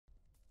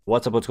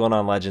What's up, what's going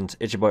on, legends?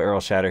 It's your boy Earl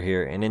Shatter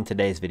here, and in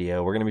today's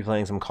video we're going to be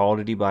playing some Call of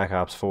Duty Black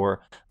Ops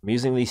 4. I'm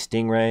using the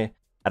Stingray.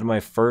 Out of my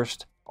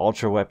first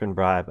ultra weapon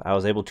bribe, I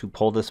was able to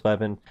pull this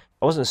weapon.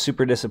 I wasn't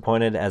super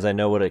disappointed, as I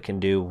know what it can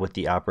do with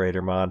the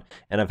operator mod,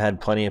 and I've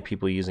had plenty of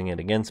people using it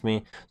against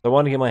me, so I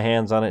wanted to get my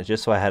hands on it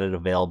just so I had it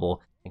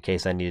available in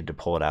case I needed to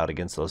pull it out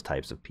against those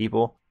types of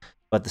people.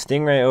 But the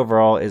Stingray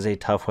overall is a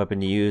tough weapon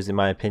to use, in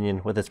my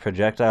opinion. With its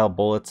projectile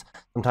bullets,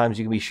 sometimes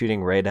you can be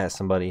shooting right at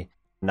somebody,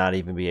 not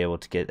even be able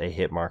to get a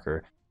hit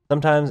marker.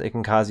 Sometimes it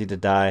can cause you to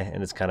die,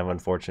 and it's kind of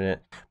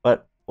unfortunate,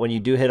 but when you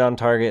do hit on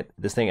target,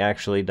 this thing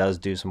actually does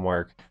do some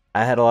work.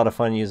 I had a lot of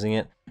fun using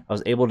it. I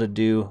was able to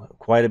do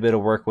quite a bit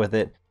of work with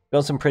it,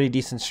 go some pretty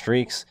decent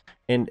streaks.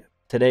 In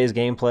today's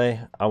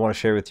gameplay, I want to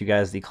share with you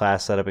guys the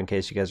class setup in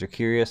case you guys are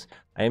curious.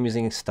 I am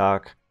using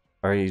stock,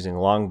 or using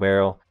long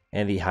barrel,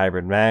 and the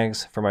hybrid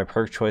mags. For my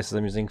perk choices,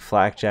 I'm using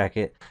flak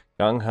jacket,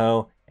 gung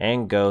ho,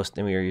 and ghost,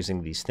 and we are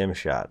using the stim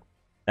shot.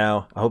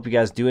 Now, I hope you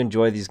guys do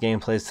enjoy these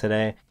gameplays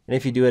today, and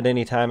if you do at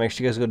any time, make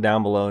sure you guys go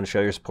down below and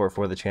show your support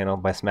for the channel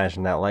by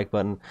smashing that like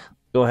button.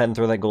 Go ahead and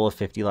throw that goal of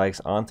 50 likes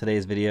on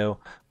today's video.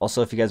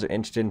 Also, if you guys are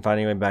interested in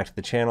finding your way back to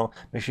the channel,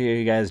 make sure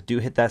you guys do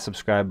hit that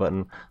subscribe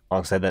button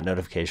alongside that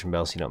notification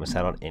bell so you don't miss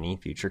out on any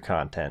future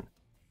content.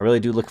 I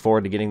really do look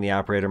forward to getting the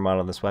operator mod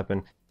on this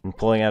weapon and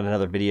pulling out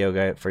another video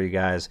guide for you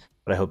guys,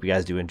 but I hope you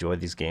guys do enjoy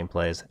these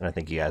gameplays, and I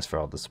thank you guys for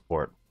all the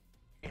support.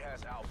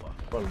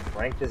 We'll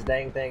rank this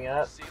dang thing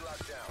up.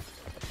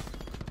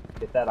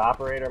 Get that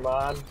operator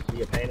mod.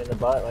 Be a pain in the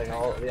butt like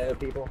all the other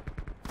people.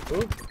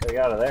 Ooh, they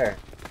got out of there.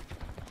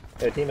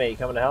 Hey, teammate, you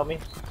coming to help me?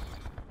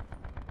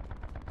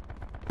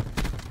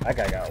 That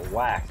guy got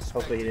whacked.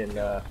 Hopefully he didn't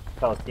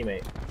tell his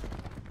teammate.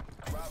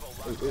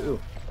 Ooh, ooh, ooh.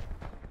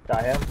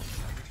 Got him.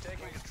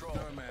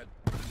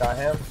 Got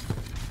him.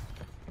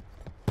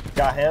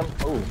 Got him.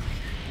 Ooh.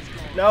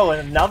 No,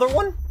 and another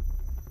one?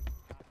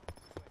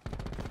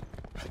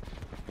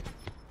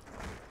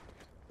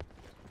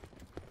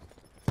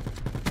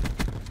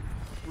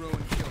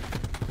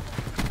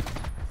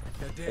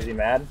 Is he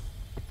mad?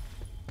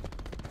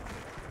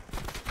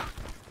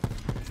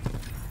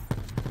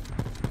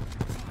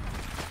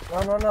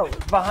 No, no, no.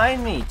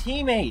 Behind me,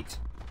 teammate.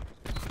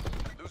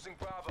 Losing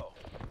Bravo.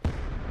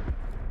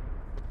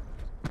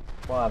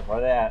 Come on, where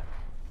they at?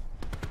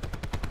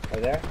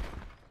 Right there?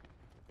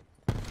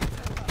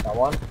 Got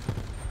one.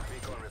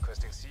 Recon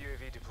requesting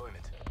CUAV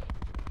deployment.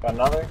 Got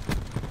another.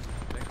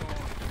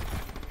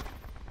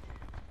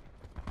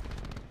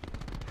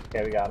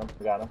 Okay, we got him.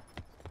 We got him.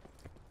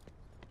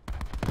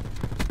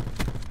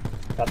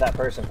 Got that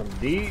person from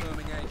D.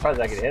 I'm surprised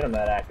I could hit him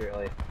that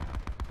accurately.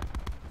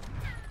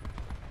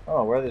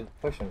 Oh, where are they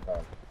pushing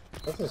from?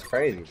 This is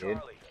crazy, dude.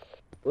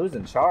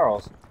 Losing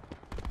Charles.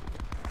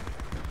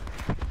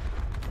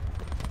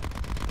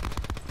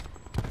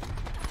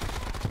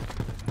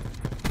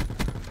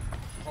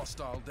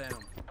 Hostile down.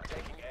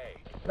 Taking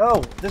A.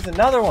 No, there's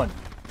another one.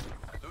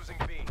 Losing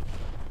B.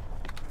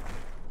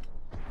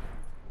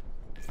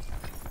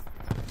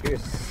 He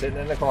was sitting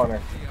in the corner.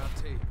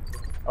 DRT.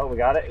 Oh, we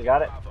got it. We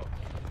got it. Bravo.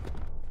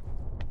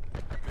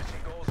 Mission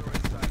goals are in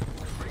sight.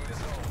 Bring this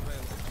home.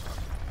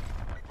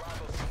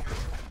 Bravo secure.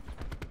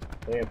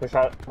 We need to push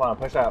out. Come on,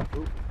 push out.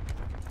 Ooh.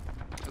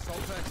 Assault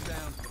tags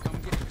down.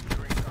 Come get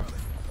securing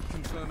Charlie.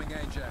 Confirming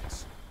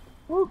Ajax.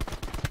 Woo.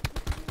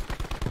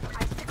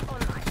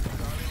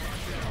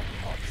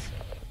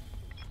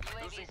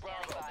 Losing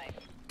Bravo.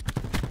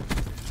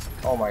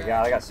 Oh my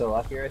god, I got so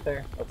lucky right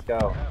there. Let's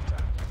go.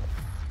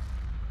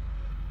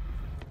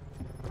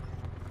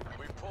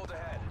 We pulled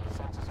ahead.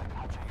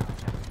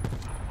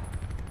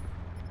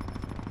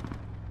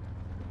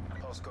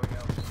 Pulse going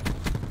out.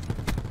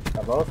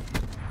 Got both.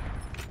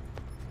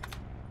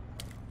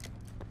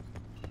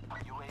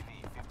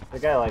 The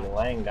guy like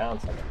laying down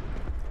something.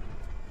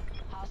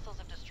 Hostiles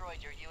have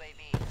destroyed your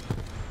UAV.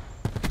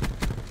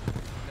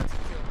 That's a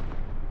kill.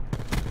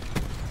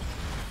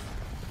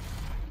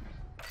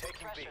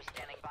 Taking B. Pressure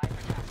standing by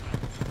for tasking.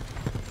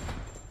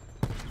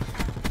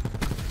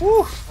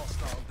 Woo!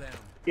 Hostile down.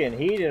 Getting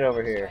heated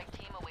over here. Strike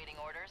team awaiting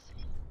orders.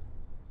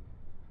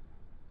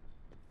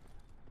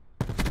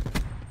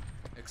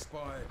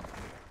 Expired.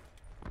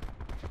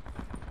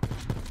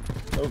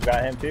 Oh,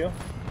 got him too?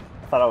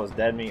 I thought I was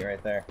dead meat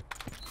right there.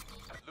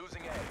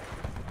 Losing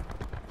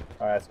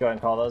A. Alright, let's go ahead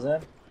and call those in.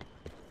 Lost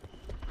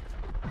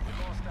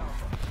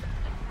Alpha.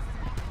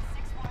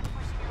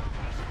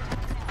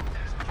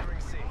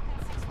 Securing C.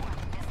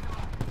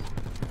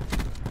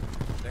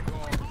 They're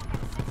gone.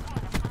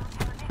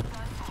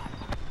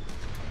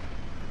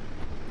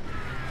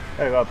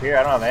 Gotta go up here.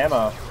 I don't have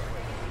ammo.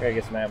 Gotta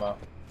get some ammo.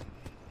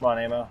 Come on,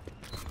 ammo.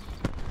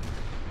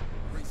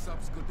 3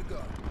 subs good to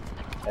go.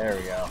 There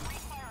we go.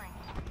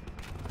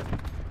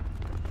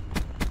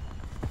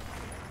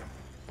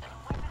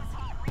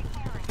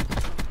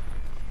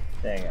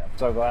 Dang it. I'm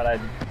so glad I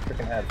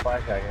freaking had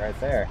flak jacket right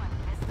there.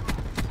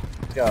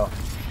 Let's go.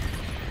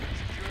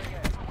 Securing A.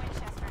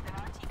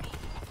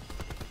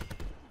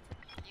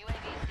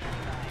 UAV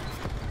standing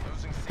by.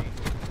 Losing C.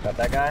 Got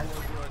that guy?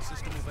 Override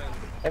system available.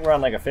 I think we're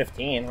on like a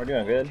 15. We're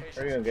doing good.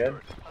 We're doing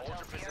good.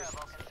 Hotel Sierra,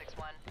 Vulcan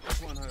 6-1.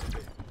 This one hurt a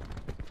bit.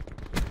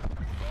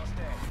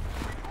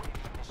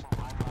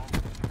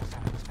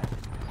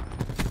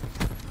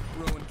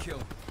 Row and kill.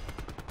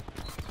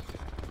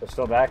 They're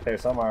still back there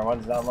somewhere.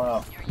 One's down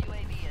low. Your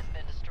UAV has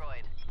been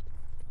destroyed.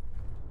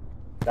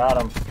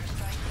 Got him. Your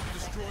strike team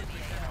Destroyed exited the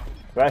the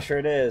AO. Pressure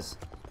it is.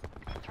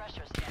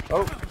 Thresher scanning.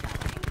 Oh. for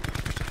brutality.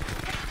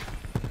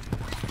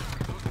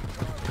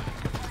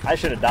 I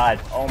should have died.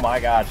 Oh my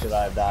god, should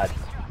I have died?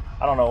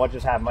 I don't know what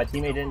just happened. My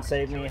teammate didn't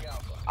save me.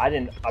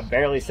 I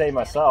barely saved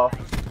myself.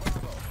 Talk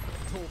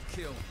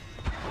kill.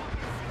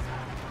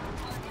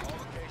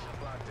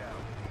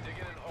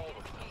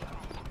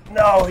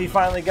 No, he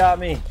finally got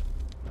me.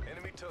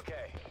 Enemy took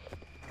A.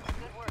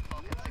 Good work,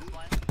 Vulcan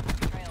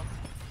 6-1. Trailed.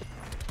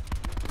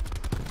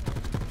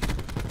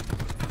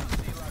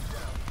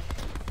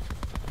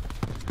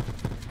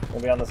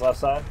 Gonna be on this left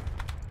side.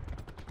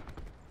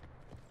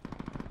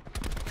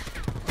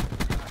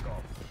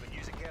 Been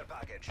using care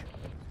package.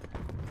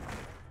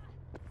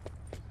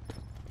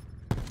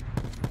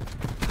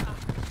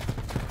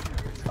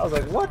 I was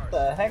like, what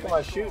the heck am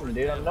I shooting,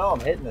 dude? I know I'm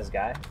hitting this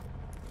guy.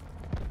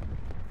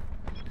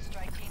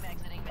 Strike team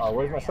exiting mission Oh,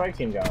 where's my area. strike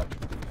team going?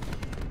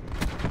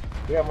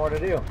 We got more to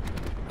do.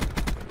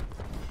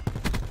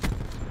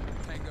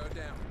 Tango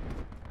down.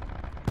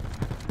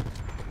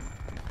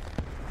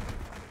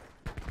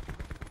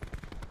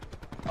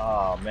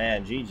 Oh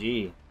man,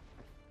 GG.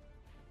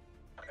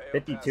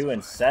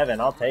 52-7.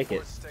 I'll take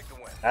it.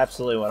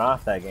 Absolutely went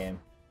off that game.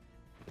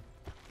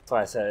 That's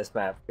why I said this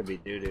map could be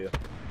doo-doo.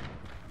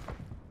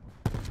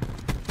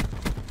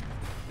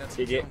 That's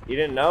Did you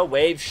didn't know?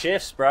 Wave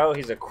shifts, bro.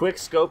 He's a quick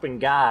scoping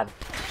god.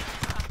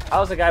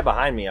 How's the guy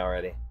behind me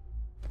already?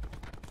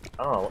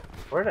 I don't know.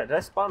 Where did I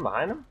spawn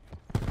behind him?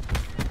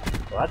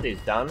 Well, that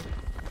dude's done.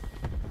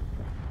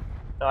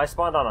 No, I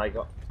spawned on like.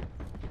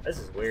 This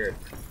is weird.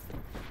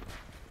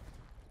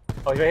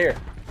 Oh, he's right here.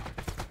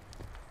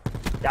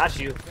 Got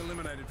you.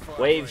 eliminated fire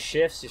Wave away.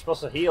 shifts. You're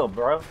supposed to heal,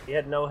 bro. He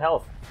had no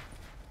health.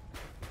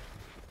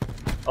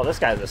 Oh, this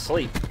guy's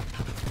asleep.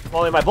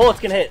 Only my bullets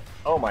can hit.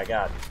 Oh my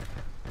god.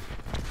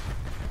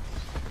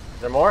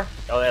 Is there more?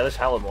 Oh yeah, there's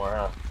hella more,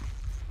 huh?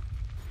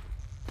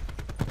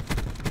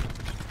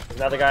 There's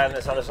another guy on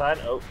this other side.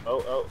 Oh,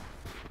 oh, oh.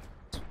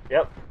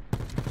 Yep.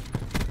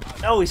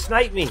 No, he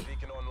sniped me.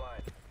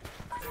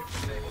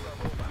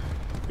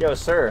 Yo,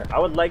 sir, I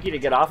would like you to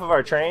get off of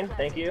our train.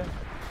 Thank you.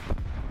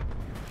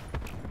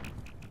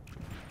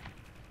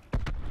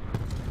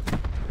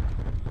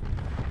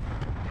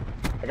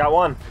 I got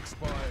one.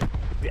 Expired.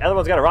 The other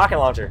one's got a rocket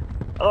launcher.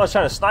 The other one's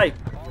trying to snipe.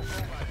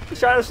 He's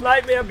trying to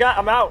snipe me.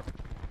 I'm out.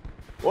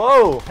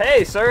 Whoa.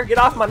 Hey, sir, get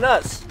off my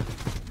nuts.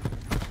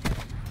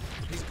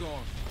 He's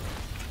gone.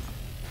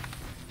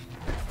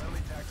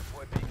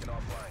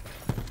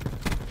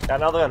 Got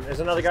another one. There's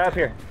another guy up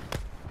here.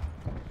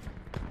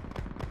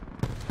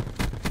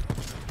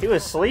 He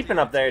was sleeping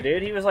up there,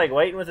 dude. He was like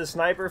waiting with his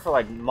sniper for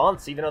like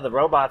months, even though the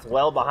robot's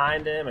well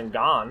behind him and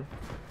gone.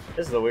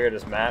 This is the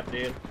weirdest map,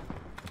 dude.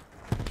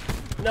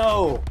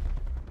 No.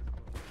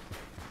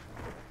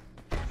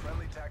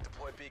 Friendly tac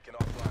deploy beacon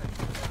offline.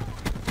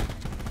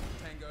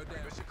 Tango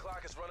down. Mission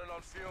clock is running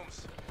on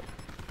fumes.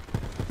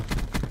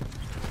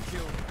 Kill.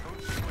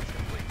 Code sequence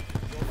complete.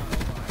 Robot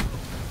online.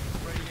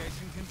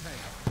 Radiation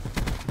contained.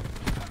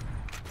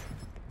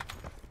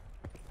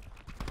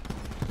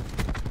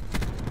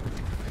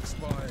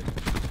 Expired.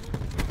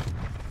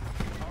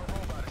 Our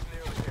robot is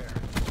nearly there.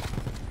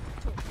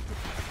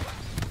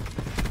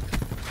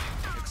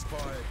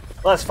 Expired.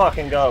 Let's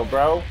fucking go,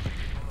 bro.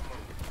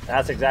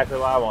 That's exactly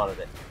why I wanted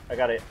it. I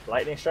got a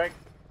lightning strike.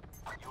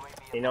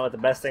 You know what the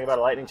best thing about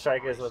a lightning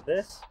strike is with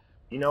this?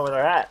 You know where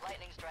they're at.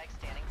 Lightning strike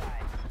standing by.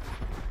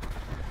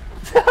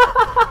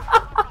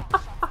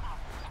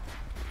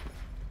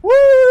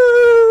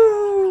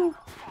 Woo!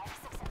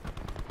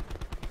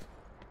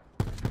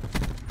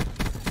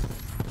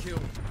 Kill.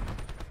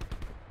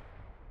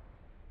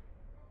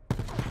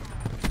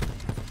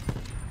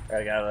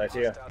 Gotta get out of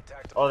there too.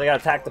 Oh, they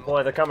got attack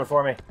deploy. They're coming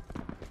for me.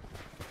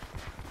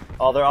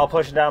 Oh, they're all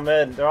pushing down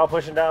mid. They're all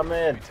pushing down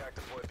mid. Tac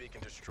deploy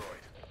beacon destroyed.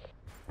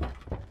 Got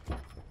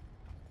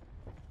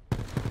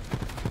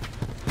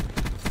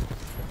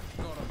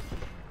him.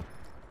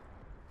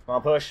 Come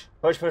on, push.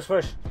 Push, push,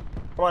 push.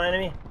 Come on,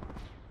 enemy.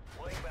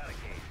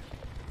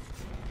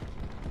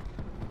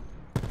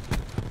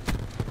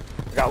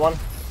 I got one.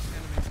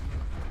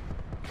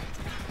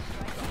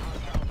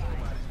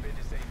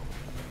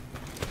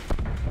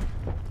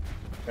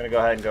 I'm gonna go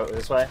ahead and go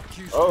this way.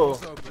 Oh,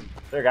 is Open.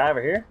 there a guy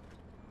over here?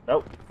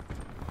 Nope.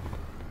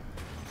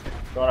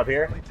 Going up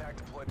here. Tac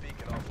deploy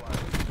beacon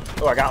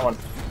offline. Oh, I got one.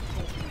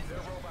 Their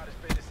robot has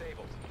been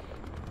disabled.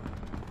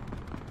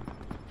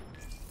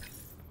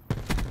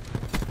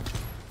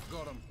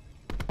 Got him.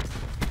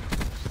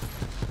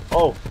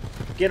 Oh,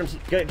 get him,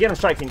 get him,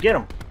 strike team, get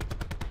him.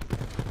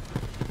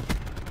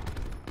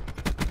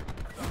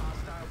 The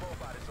hostile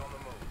robot is on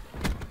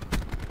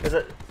the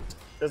move.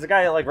 There's a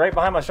guy like right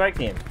behind my strike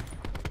team.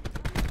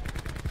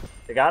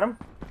 They got him?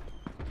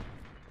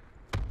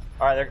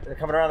 Alright, they're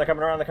coming around, they're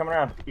coming around, they're coming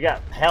around. You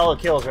got hella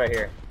kills right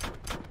here.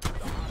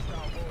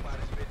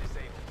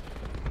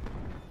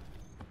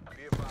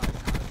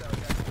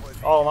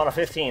 Oh, I'm on a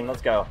 15.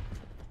 Let's go.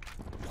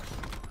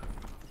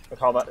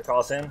 Call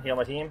us in. Heal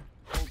my team.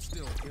 Hold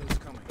still. Heal's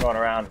coming. Going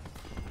around.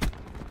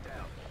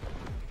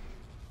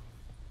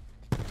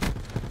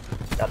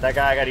 Got that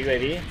guy. I got a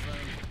UAV.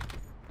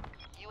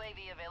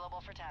 UAV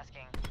available for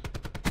tasking.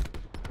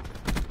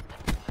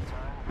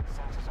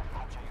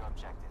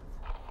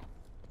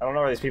 I don't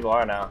know where these people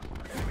are now.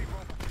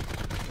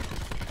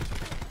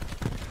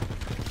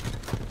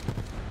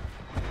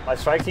 My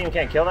strike team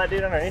can't kill that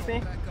dude underneath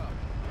me?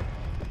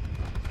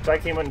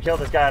 Strike team wouldn't kill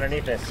this guy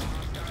underneath us.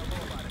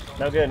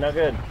 No good, no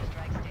good.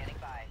 Strike standing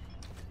by.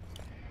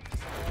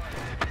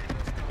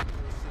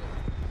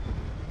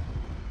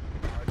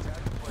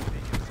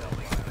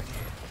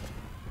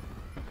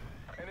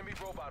 Enemy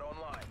robot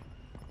online.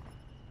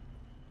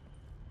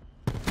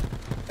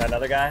 Got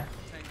another guy.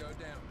 Tango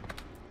down.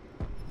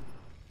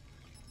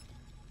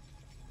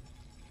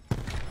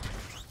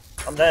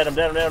 I'm dead, I'm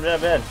dead, I'm dead, I'm dead,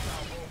 I'm dead.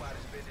 Robot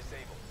has been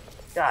disabled.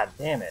 God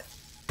damn it.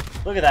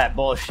 Look at that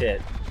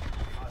bullshit.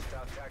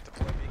 Hostile attack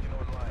deploy beacon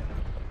online.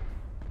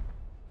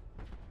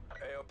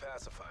 AO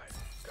pacified.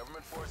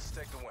 Government forces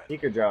take the win.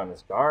 Seeker drone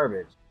is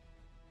garbage.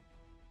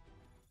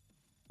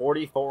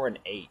 44 and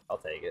 8. I'll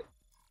take it.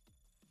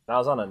 I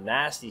was on a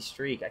nasty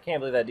streak. I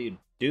can't believe that dude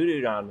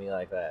doo-dooed on me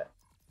like that.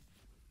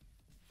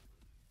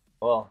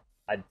 Well,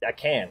 I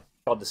can.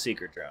 It's called the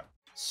Seeker drone.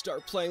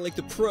 Start playing like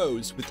the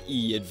pros with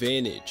E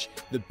Advantage,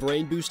 the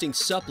brain-boosting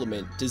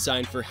supplement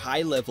designed for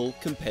high-level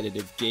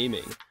competitive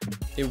gaming.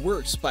 It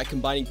works by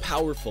combining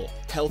powerful,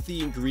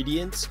 healthy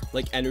ingredients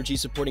like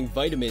energy-supporting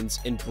vitamins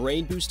and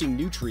brain-boosting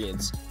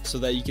nutrients so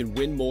that you can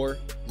win more,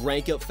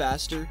 rank up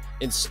faster,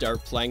 and start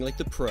playing like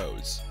the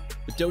pros.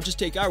 But don't just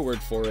take our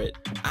word for it.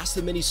 Ask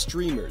the many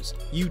streamers,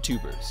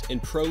 YouTubers,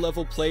 and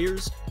pro-level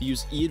players who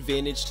use E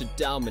Advantage to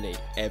dominate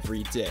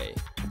every day.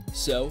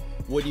 So,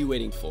 what are you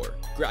waiting for?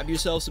 Grab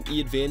yourself some E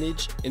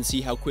Advantage and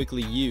see how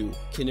quickly you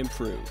can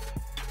improve.